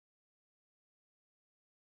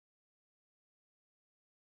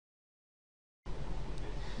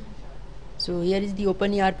So here is the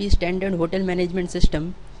OpenERP standard hotel management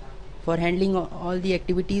system for handling all the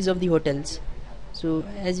activities of the hotels. So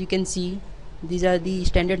as you can see, these are the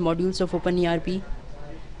standard modules of OpenERP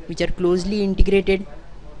which are closely integrated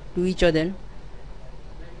to each other,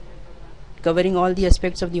 covering all the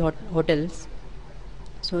aspects of the hotels.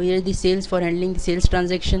 So here is the sales for handling the sales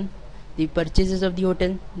transaction, the purchases of the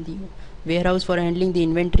hotel, the warehouse for handling the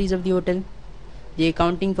inventories of the hotel, the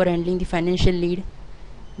accounting for handling the financial lead,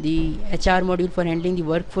 the HR module for handling the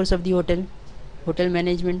workforce of the hotel, hotel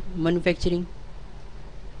management, manufacturing.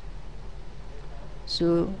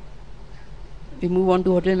 So we move on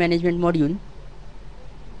to hotel management module.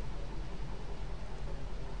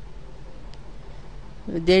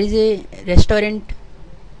 There is a restaurant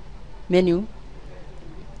menu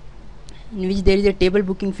in which there is a table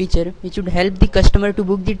booking feature which would help the customer to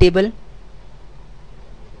book the table.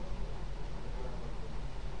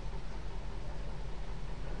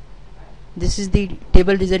 This is the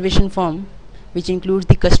table reservation form which includes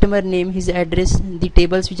the customer name, his address, the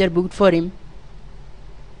tables which are booked for him,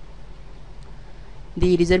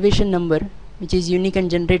 the reservation number which is unique and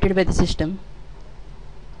generated by the system.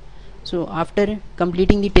 So after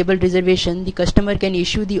completing the table reservation, the customer can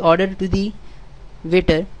issue the order to the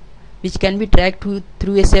waiter, which can be tracked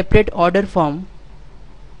through a separate order form.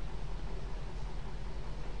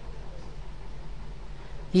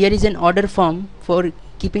 Here is an order form for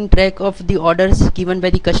keeping track of the orders given by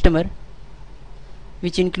the customer,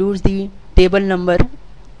 which includes the table number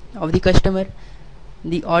of the customer,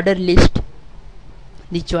 the order list,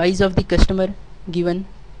 the choice of the customer given.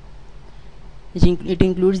 It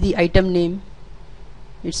includes the item name,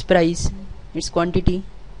 its price, its quantity,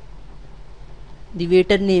 the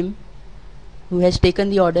waiter name who has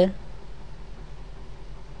taken the order.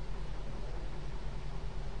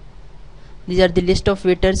 These are the list of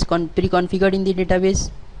waiters pre-configured in the database.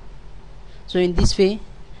 So in this way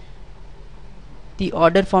the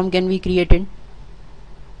order form can be created.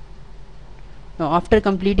 Now after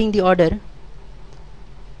completing the order,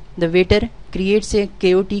 the waiter creates a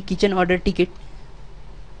KOT, kitchen order ticket,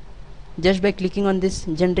 just by clicking on this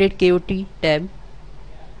generate KOT tab.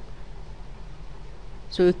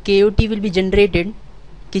 So a KOT will be generated,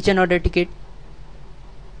 kitchen order ticket.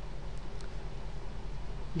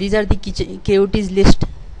 These are the KOTs list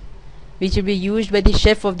which will be used by the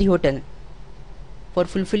chef of the hotel for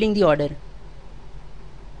fulfilling the order.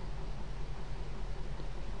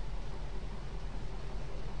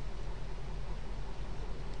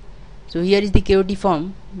 So here is the KOT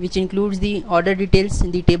form which includes the order details,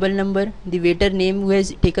 the table number, the waiter name who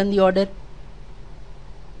has taken the order,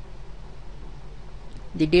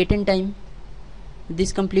 the date and time.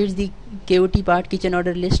 This completes the KOT part, kitchen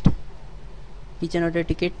order list, kitchen order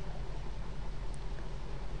ticket.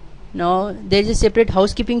 Now there is a separate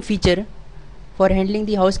housekeeping feature for handling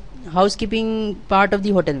the housekeeping part of the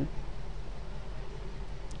hotel.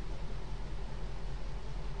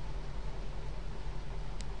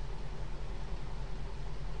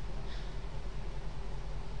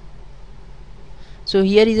 So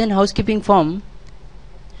here is an housekeeping form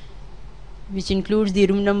which includes the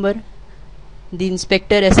room number, the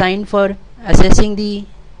inspector assigned for assessing the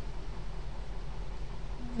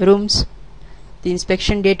rooms, the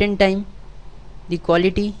inspection date and time, the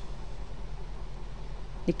quality,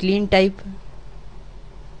 the clean type.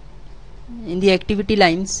 In the activity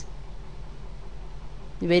lines,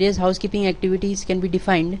 the various housekeeping activities can be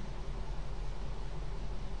defined.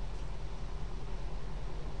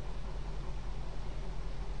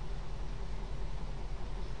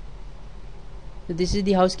 So this is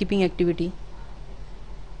the housekeeping activity.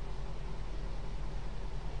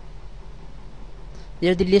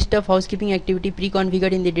 There is the list of housekeeping activity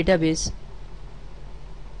pre-configured in the database.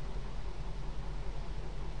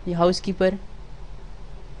 The housekeeper,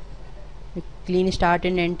 the clean start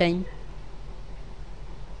and end time,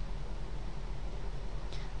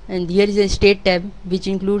 and here is a state tab which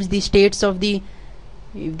includes the states of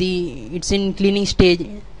it's in cleaning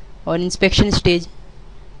stage or inspection stage,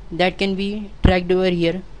 that can be tracked over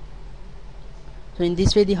here. So in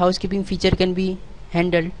this way the housekeeping feature can be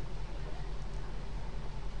handled.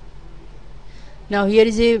 Now here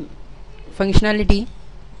is a functionality,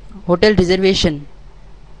 hotel reservation.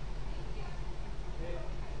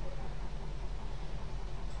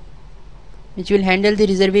 Which will handle the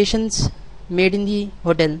reservations made in the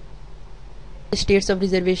hotel. States of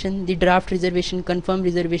reservation, the draft reservation, confirmed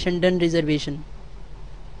reservation, done reservation.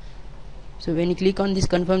 So when you click on this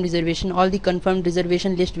confirmed reservation, all the confirmed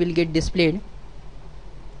reservation list will get displayed.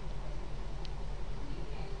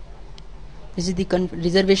 This is the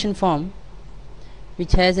reservation form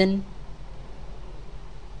which has an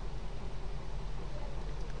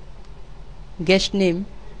guest name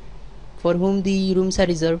for whom the rooms are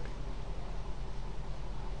reserved,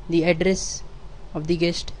 the address of the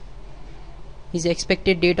guest, his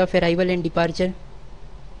expected date of arrival and departure.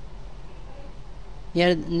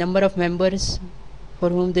 Here number of members for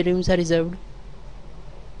whom the rooms are reserved.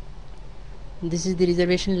 This is the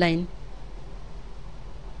reservation line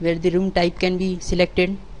where the room type can be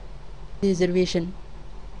selected. Reservation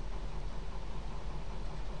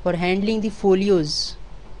for handling the folios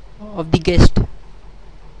of the guest.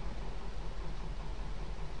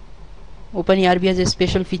 OpenERP has a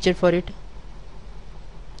special feature for it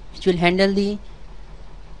which will handle the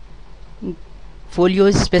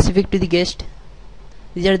folios specific to the guest.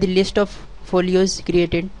 These are the list of folios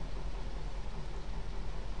created.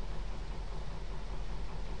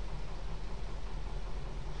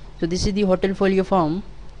 So this is the hotel folio form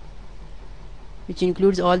which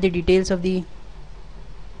includes all the details of the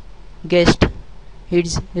guest,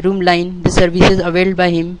 his room line, the services availed by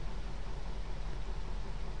him,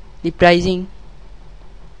 the pricing,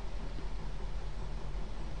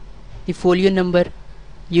 the folio number,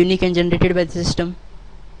 unique and generated by the system.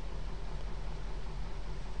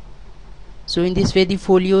 So in this way the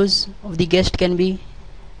folios of the guest can be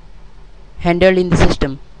handled in the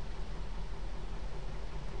system.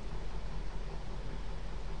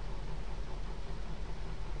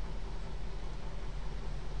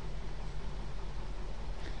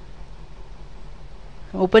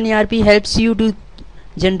 OpenERP helps you to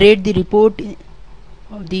generate the report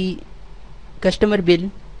of the customer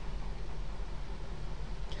bill.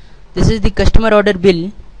 This is the customer order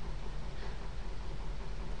bill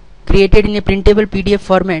created in a printable PDF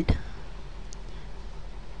format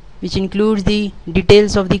which includes the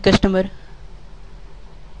details of the customer,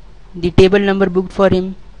 the table number booked for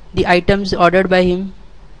him, the items ordered by him,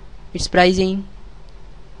 its pricing,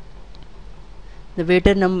 the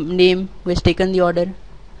waiter name who has taken the order.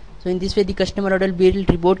 So in this way the customer order bill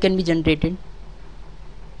report can be generated.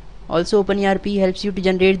 Also OpenERP helps you to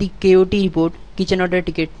generate the KOT report, kitchen order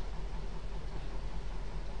ticket.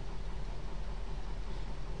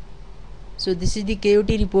 So this is the KOT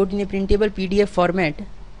report in a printable PDF format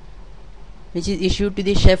which is issued to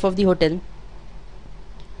the chef of the hotel.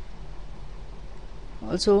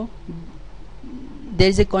 Also there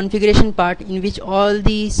is a configuration part in which all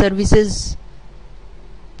the services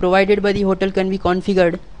provided by the hotel can be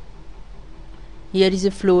configured. Here is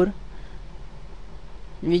a floor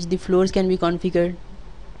in which the floors can be configured,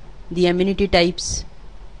 the amenity types,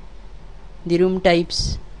 the room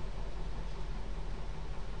types,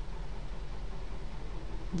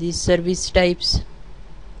 the service types,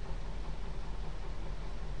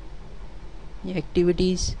 the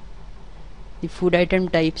activities, the food item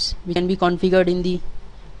types, which can be configured in the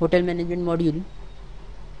hotel management module,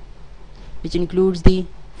 which includes the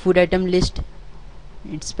food item list,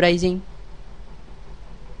 its pricing.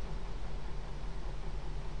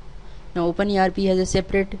 Now OpenERP has a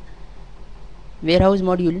separate warehouse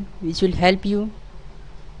module which will help you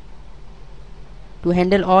to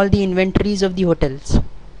handle all the inventories of the hotels.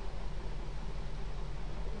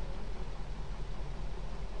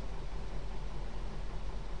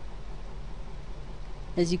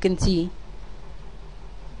 As you can see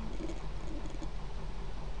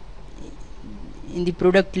in the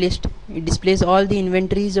product list, it displays all the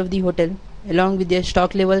inventories of the hotel along with their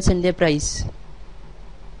stock levels and their price.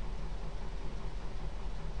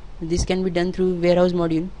 This can be done through warehouse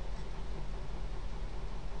module.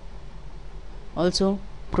 Also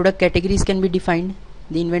product categories can be defined,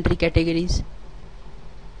 the inventory categories.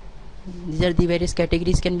 These are the various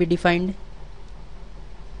categories can be defined.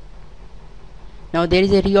 Now there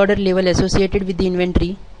is a reorder level associated with the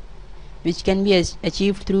inventory which can be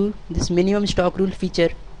achieved through this minimum stock rule feature,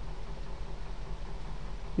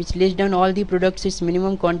 which lays down all the products its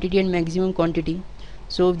minimum quantity and maximum quantity.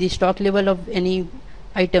 So if the stock level of any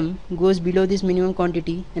item goes below this minimum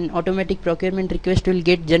quantity, an automatic procurement request will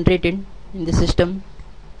get generated in the system.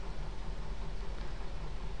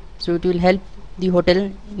 So it will help the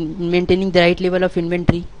hotel in maintaining the right level of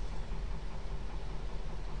inventory.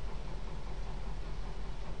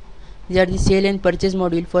 These are the sale and purchase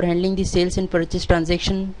module for handling the sales and purchase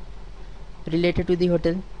transaction related to the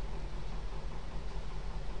hotel.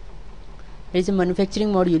 There is a manufacturing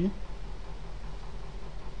module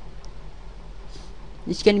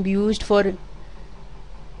which can be used for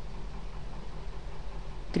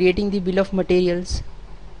creating the bill of materials.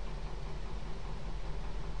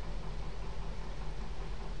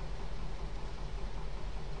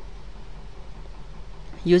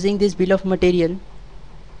 Using this bill of material,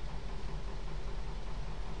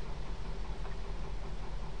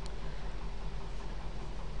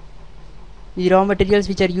 The raw materials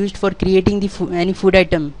which are used for creating the any food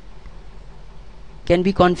item can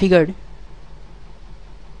be configured.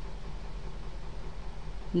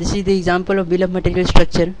 This is the example of bill of material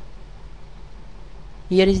structure.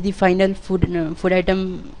 Here is the final food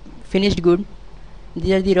item finished good.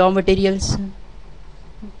 These are the raw materials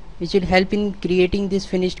which will help in creating this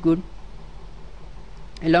finished good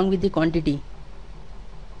along with the quantity.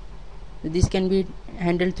 This can be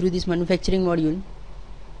handled through this manufacturing module.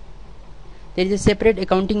 There is a separate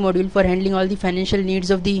accounting module for handling all the financial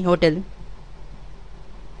needs of the hotel,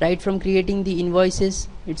 right from creating the invoices,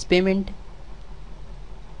 its payment,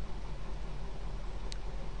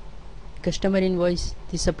 customer invoice,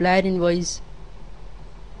 the supplier invoice,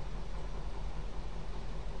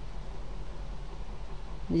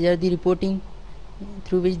 these are the reporting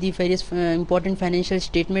through which the various important financial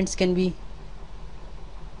statements can be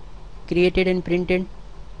created and printed.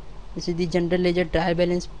 This is the general ledger, trial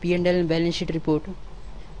balance, P&L and balance sheet report.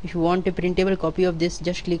 If you want a printable copy of this,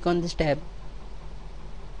 just click on this tab.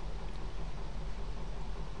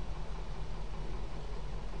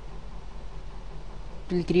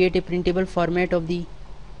 It will create a printable format of the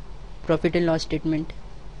profit and loss statement.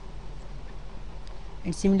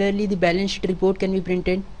 And similarly, the balance sheet report can be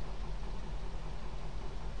printed.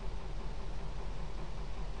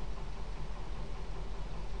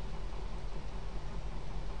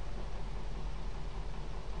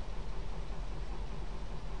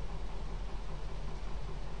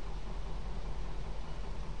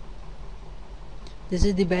 This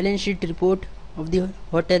is the balance sheet report of the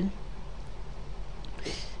hotel.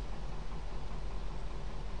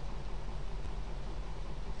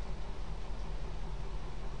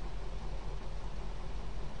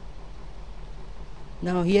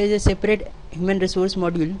 Now here is a separate human resource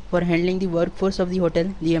module for handling the workforce of the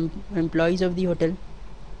hotel, the employees of the hotel.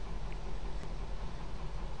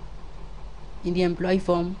 In the employee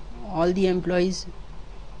form, all the employees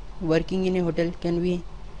working in a hotel can be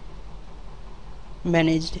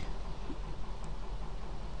managed.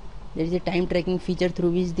 There is a time tracking feature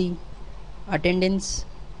through which the attendance,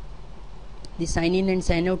 the sign in and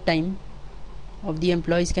sign out time of the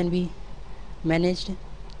employees can be managed.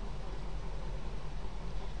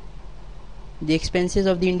 The expenses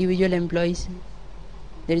of the individual employees.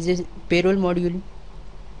 There is a payroll module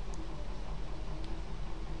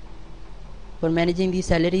for managing the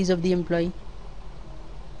salaries of the employee.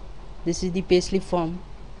 This is the payslip form.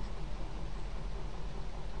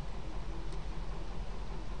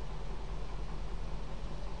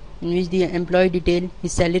 In which the employee detail,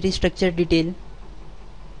 his salary structure detail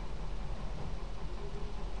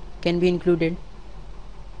can be included,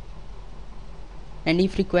 and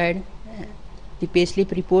if required, the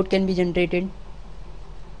payslip report can be generated.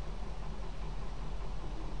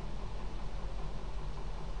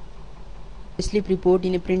 Payslip report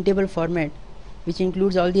in a printable format which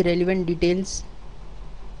includes all the relevant details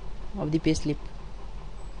of the payslip.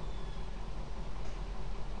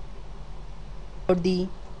 About the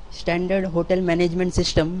standard hotel management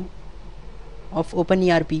system of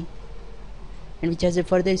OpenERP, and which has a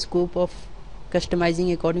further scope of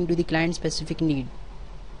customizing according to the client specific need.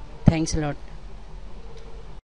 Thanks a lot.